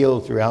of the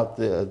field throughout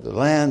the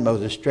land.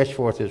 Moses stretched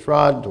forth his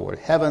rod toward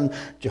heaven.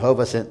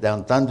 Jehovah sent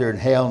down thunder and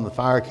hail, and the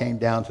fire came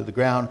down to the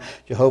ground.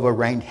 Jehovah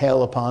rained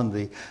hail upon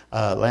the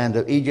land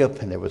of Egypt,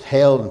 and there was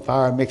hail and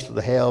fire mixed with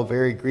the hail,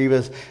 very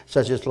grievous,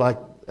 such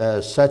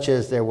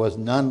as there was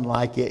none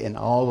like it in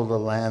all of the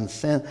land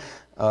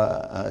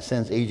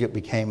since Egypt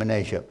became a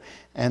nation.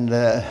 And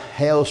the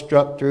hail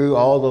struck through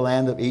all the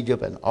land of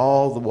Egypt, and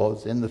all that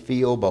was in the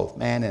field, both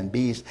man and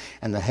beast.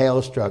 And the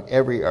hail struck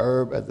every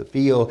herb of the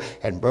field,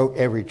 and broke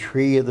every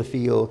tree of the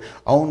field.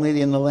 Only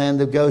in the land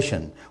of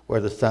Goshen,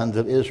 where the sons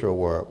of Israel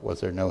were,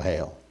 was there no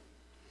hail.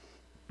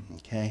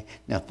 Okay,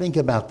 now think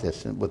about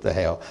this with the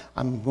hail.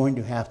 I'm going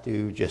to have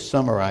to just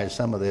summarize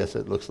some of this,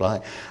 it looks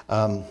like.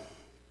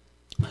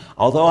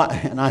 Although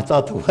I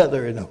thought the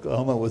weather in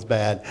Oklahoma was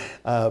bad,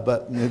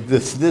 but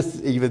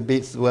this even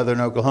beats the weather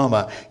in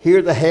Oklahoma.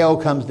 Here the hail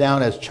comes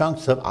down as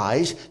chunks of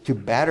ice to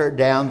batter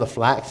down the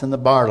flax and the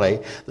barley,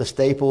 the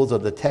staples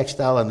of the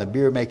textile and the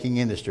beer-making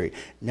industry.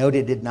 Note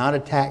it did not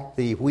attack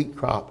the wheat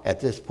crop at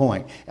this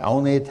point. It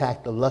only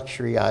attacked the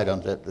luxury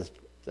items at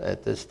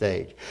this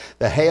stage.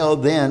 The hail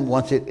then,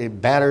 once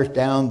it batters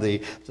down the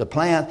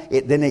plant,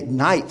 it then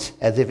ignites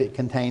as if it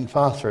contained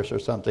phosphorus or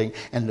something,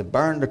 and to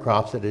burn the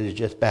crops that it has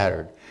just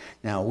battered.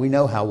 Now, we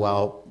know how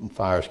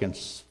wildfires can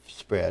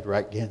spread,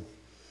 right, Ken?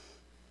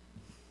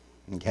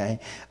 Okay.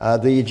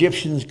 The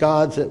Egyptians'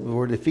 gods that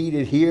were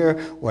defeated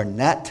here were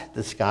Nut,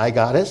 the sky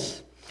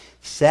goddess,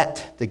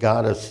 Set, the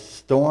god of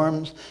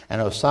storms,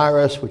 and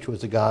Osiris, which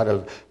was the god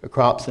of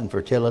crops and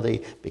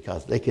fertility,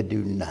 because they could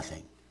do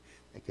nothing.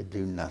 They could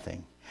do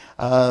nothing.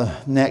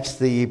 Next,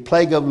 the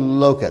plague of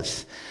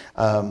locusts.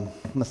 I'll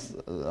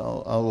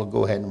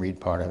go ahead and read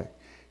part of it.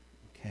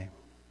 Okay.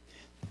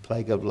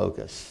 Plague of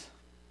locusts.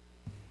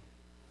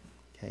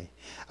 Okay.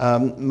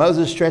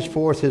 Moses stretched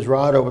forth his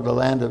rod over the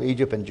land of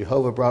Egypt, and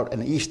Jehovah brought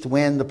an east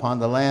wind upon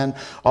the land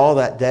all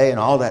that day and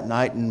all that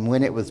night. And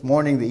when it was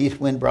morning, the east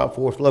wind brought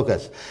forth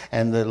locusts.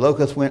 And the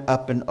locusts went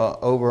up and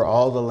over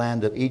all the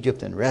land of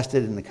Egypt and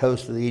rested in the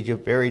coast of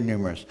Egypt, very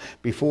numerous.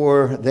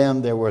 Before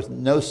them there was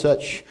no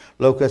such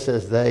locusts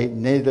as they,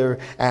 neither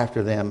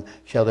after them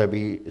shall there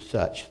be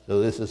such.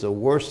 So this is the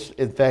worst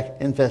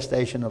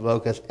infestation of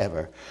locusts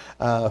ever.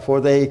 For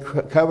they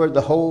covered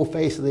the whole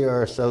face of the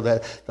earth, so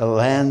that the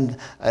land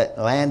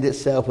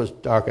itself was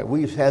darkened.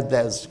 We've had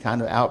those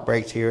kind of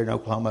outbreaks here in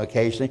Oklahoma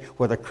occasionally,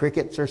 where the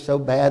crickets are so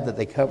bad that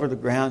they cover the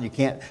ground. You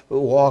can't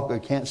walk or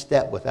can't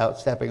step without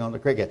stepping on the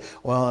cricket.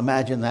 Well,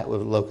 imagine that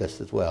with locusts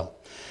as well.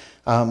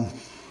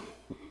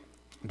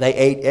 They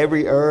ate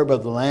every herb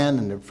of the land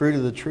and the fruit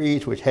of the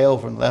trees which hailed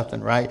from left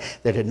and right.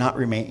 There did not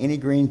remain any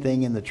green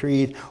thing in the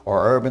trees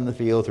or herb in the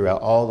field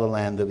throughout all the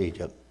land of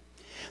Egypt.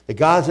 The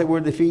gods that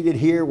were defeated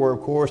here were,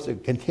 of course, a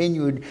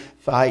continued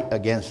fight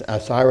against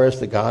Osiris,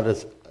 the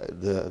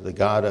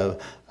god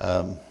of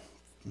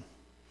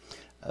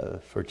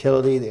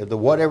fertility.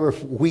 Whatever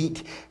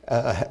wheat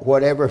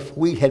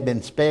had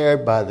been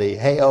spared by the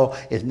hail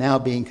is now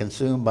being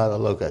consumed by the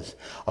locusts,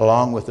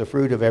 along with the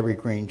fruit of every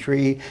green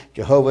tree.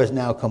 Jehovah has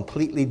now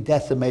completely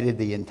decimated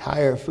the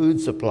entire food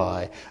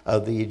supply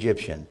of the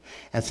Egyptian.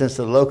 And since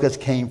the locusts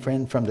came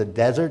from the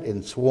desert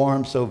in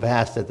swarms so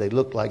vast that they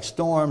looked like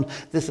storms,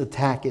 this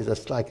attack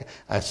is like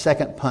a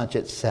second punch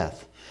at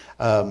Seth.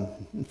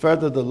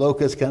 Further, the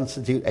locusts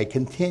constitute a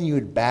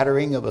continued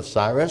battering of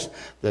Osiris,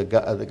 the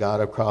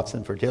god of crops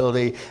and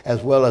fertility,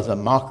 as well as a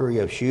mockery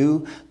of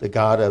Shu, the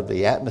god of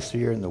the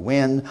atmosphere and the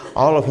wind,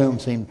 all of whom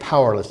seem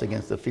powerless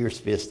against the fierce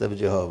fist of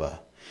Jehovah.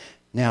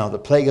 Now, the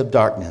plague of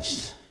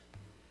darkness.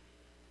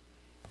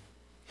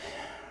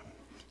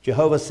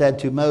 Jehovah said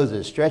to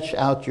Moses, "Stretch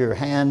out your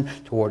hand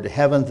toward the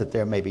heavens, that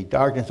there may be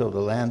darkness over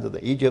the land of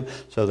Egypt,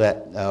 so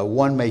that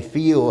one may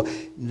feel,"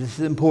 this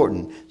is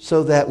important,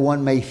 "so that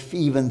one may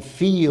even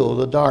feel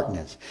the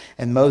darkness."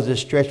 And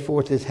Moses stretched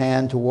forth his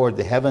hand toward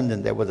the heaven,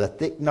 and there was a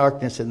thick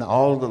darkness in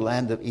all the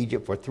land of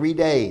Egypt for 3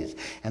 days.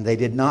 And they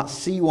did not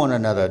see one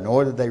another,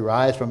 nor did they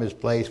rise from his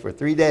place for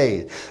 3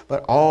 days.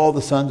 But all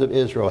the sons of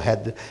Israel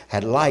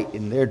had light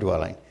in their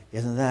dwelling.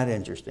 Isn't that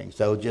interesting?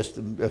 So just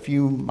a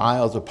few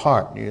miles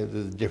apart,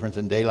 the difference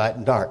in daylight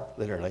and dark,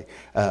 literally,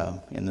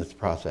 in this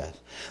process.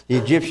 The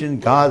Egyptian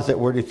gods that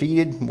were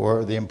defeated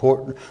were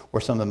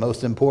some of the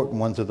most important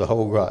ones of the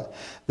whole God.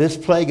 This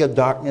plague of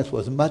darkness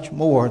was much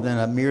more than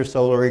a mere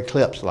solar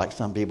eclipse, like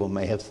some people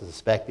may have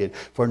suspected.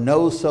 For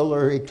no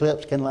solar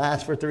eclipse can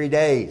last for 3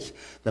 days.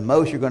 The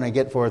most you're going to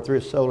get for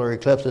a solar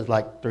eclipse is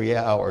like 3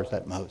 hours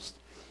at most.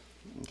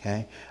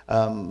 Okay,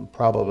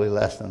 probably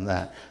less than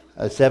that.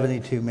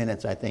 72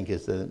 minutes, I think,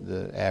 is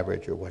the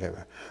average or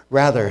whatever.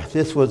 Rather,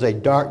 this was a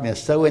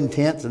darkness so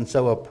intense and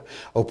so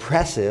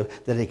oppressive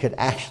that it could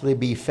actually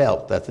be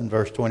felt. That's in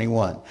verse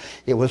 21.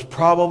 It was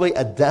probably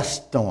a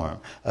dust storm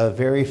of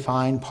very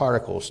fine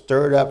particles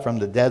stirred up from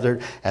the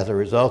desert as a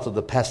result of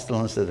the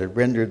pestilence that had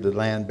rendered the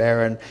land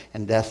barren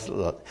and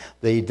desolate.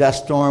 The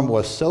dust storm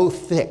was so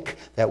thick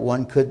that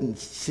one couldn't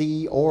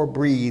see or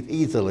breathe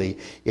easily,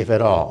 if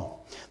at all.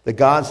 The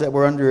gods that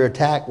were under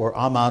attack were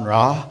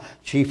Amun-Ra,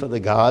 chief of the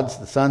gods,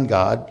 the sun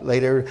god,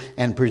 later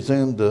and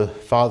presumed the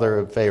father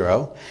of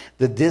Pharaoh.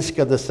 The disk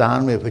of the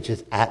sun, which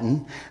is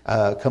Aten,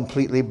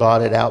 completely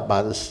blotted out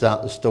by the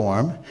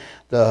storm.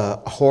 The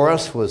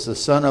Horus was the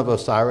son of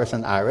Osiris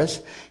and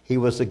Iris. He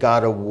was the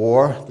god of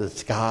war, the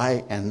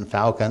sky, and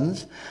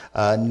falcons.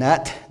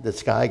 Nut, the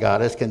sky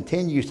goddess,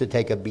 continues to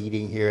take a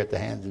beating here at the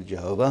hands of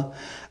Jehovah.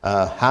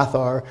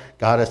 Hathor,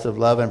 goddess of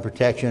love and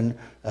protection.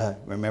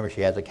 Remember,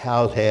 she has a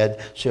cow's head,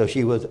 so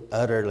she was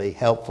utterly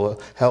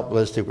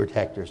helpless to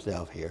protect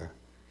herself here.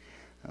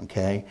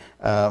 Okay.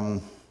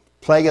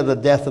 Plague of the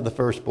death of the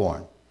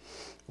firstborn.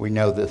 We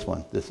know this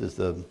one. This is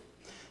the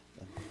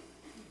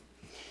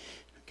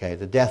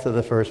death of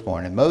the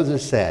firstborn. And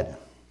Moses said,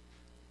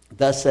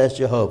 Thus says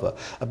Jehovah,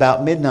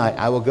 about midnight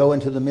I will go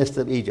into the midst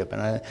of Egypt,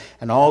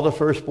 and all the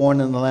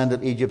firstborn in the land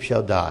of Egypt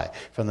shall die,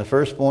 from the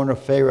firstborn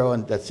of Pharaoh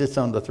that sits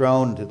on the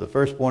throne to the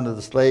firstborn of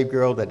the slave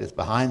girl that is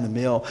behind the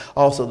mill,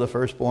 also the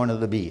firstborn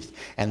of the beast.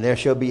 And there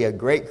shall be a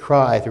great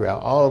cry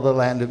throughout all of the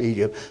land of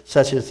Egypt,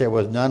 such as there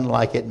was none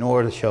like it,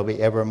 nor shall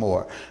be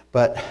evermore.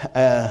 But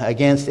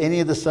against any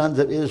of the sons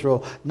of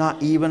Israel,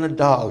 not even a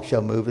dog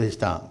shall move his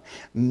tongue,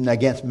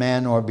 against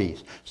man or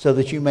beast, so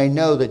that you may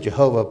know that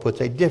Jehovah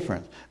puts a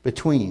difference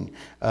between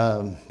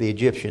the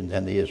Egyptians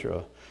and the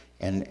Israel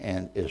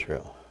and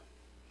Israel.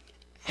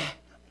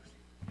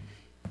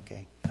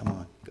 Okay, come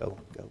on, go.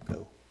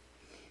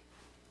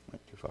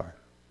 Went too far.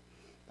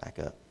 Back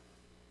up.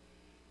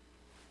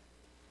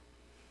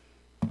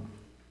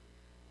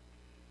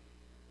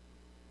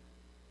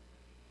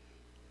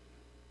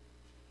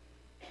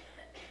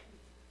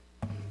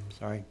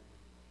 Sorry.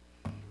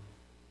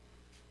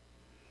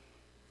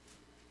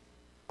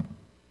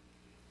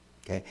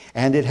 Okay.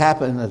 And it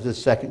happened, as the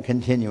second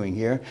continuing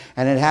here,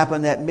 and it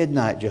happened at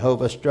midnight,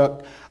 Jehovah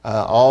struck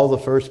all the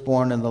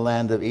firstborn in the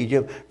land of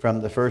Egypt,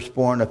 from the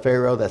firstborn of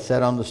Pharaoh that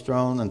sat on the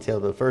throne until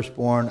the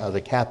firstborn of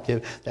the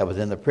captive that was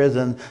in the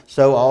prison,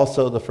 so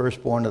also the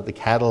firstborn of the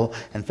cattle.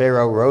 And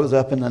Pharaoh rose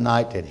up in the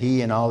night, and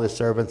he and all his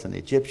servants and the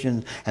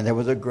Egyptians, and there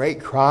was a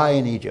great cry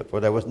in Egypt, for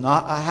there was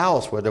not a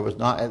house where there was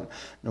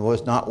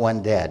not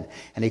one dead.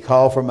 And he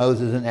called for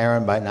Moses and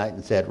Aaron by night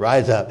and said,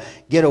 rise up,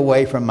 get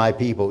away from my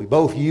people,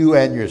 both you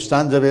and your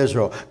sons of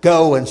Israel.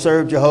 Go and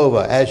serve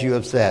Jehovah as you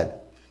have said.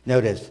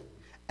 Notice,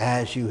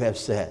 as you have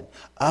said.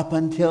 Up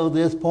until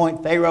this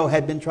point, Pharaoh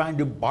had been trying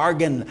to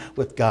bargain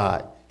with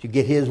God to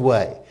get his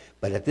way.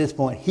 But at this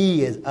point,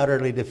 he is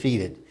utterly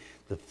defeated.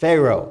 The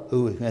Pharaoh,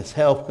 who is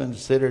himself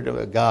considered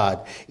a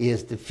god,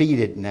 is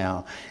defeated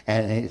now.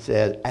 And he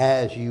says,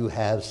 as you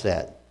have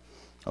said.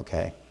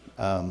 Okay.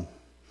 I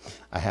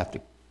have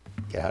to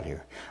get out of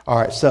here. All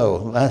right, so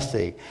let's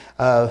see.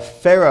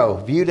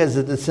 Pharaoh, viewed as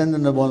a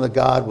descendant of one of the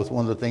gods, was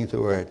one of the things that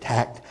were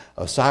attacked.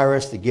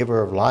 Osiris, the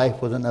giver of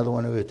life, was another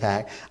one who was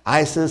attacked.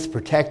 Isis,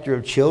 protector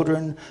of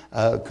children,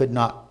 could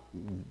not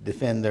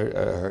defend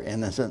her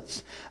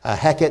innocence.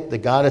 Hecate, the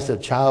goddess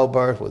of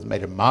childbirth, was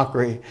made a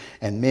mockery.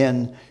 And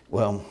men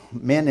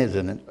is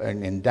an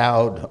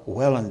endowed,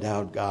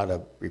 well-endowed god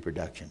of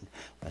reproduction.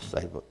 Let's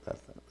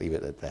leave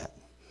it at that.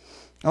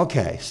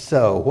 Okay,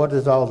 so what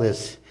does all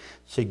this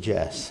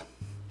suggest?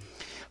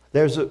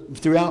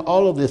 Throughout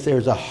all of this,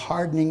 there's a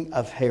hardening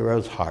of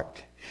Pharaoh's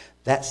heart.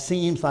 That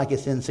seems like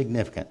it's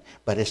insignificant,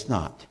 but it's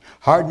not.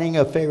 Hardening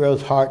of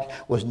Pharaoh's heart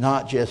was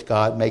not just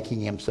God making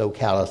him so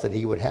callous that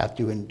he would have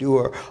to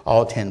endure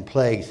all 10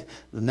 plagues,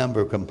 the number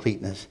of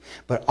completeness,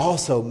 but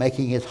also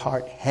making his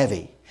heart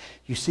heavy.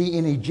 You see,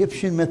 in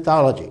Egyptian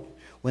mythology,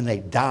 when they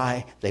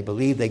die, they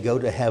believe they go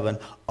to heaven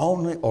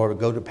only, or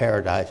go to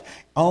paradise,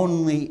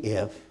 only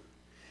if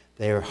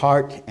their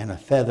heart and a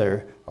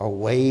feather are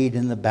weighed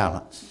in the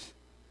balance,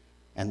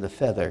 and the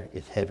feather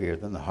is heavier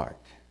than the heart.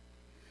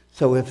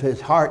 So if his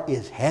heart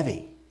is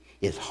heavy,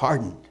 is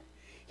hardened,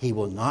 it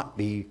will not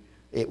be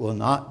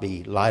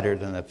lighter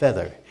than a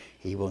feather.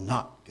 He will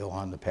not go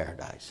on to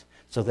paradise.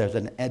 So there's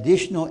an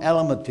additional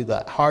element to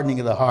the hardening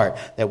of the heart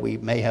that we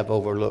may have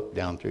overlooked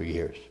down through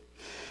years.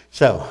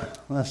 So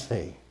let's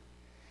see.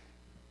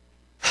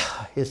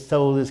 His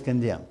soul is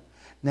condemned.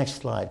 Next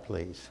slide,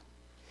 please.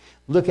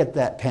 Look at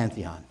that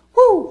pantheon.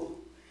 Woo!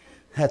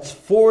 That's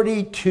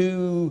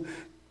 42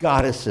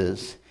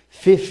 goddesses,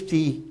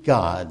 50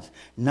 gods,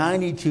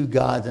 92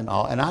 gods in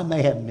all, and I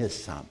may have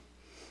missed some.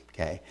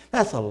 Okay,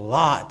 that's a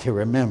lot to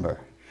remember.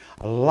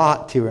 A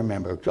lot to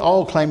remember.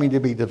 All claiming to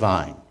be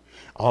divine.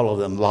 All of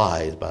them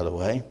lies, by the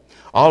way.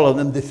 All of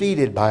them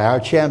defeated by our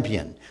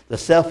champion, the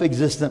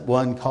self-existent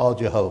one called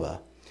Jehovah.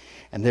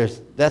 And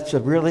that's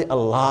really a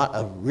lot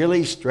of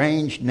really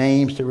strange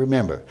names to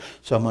remember.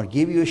 So I'm going to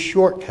give you a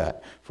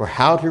shortcut for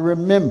how to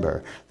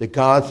remember the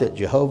gods that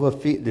Jehovah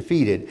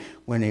defeated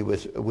when he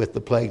was with the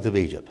plagues of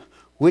Egypt.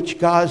 Which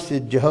gods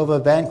did Jehovah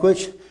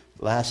vanquish?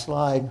 Last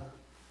slide.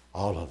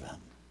 All of them.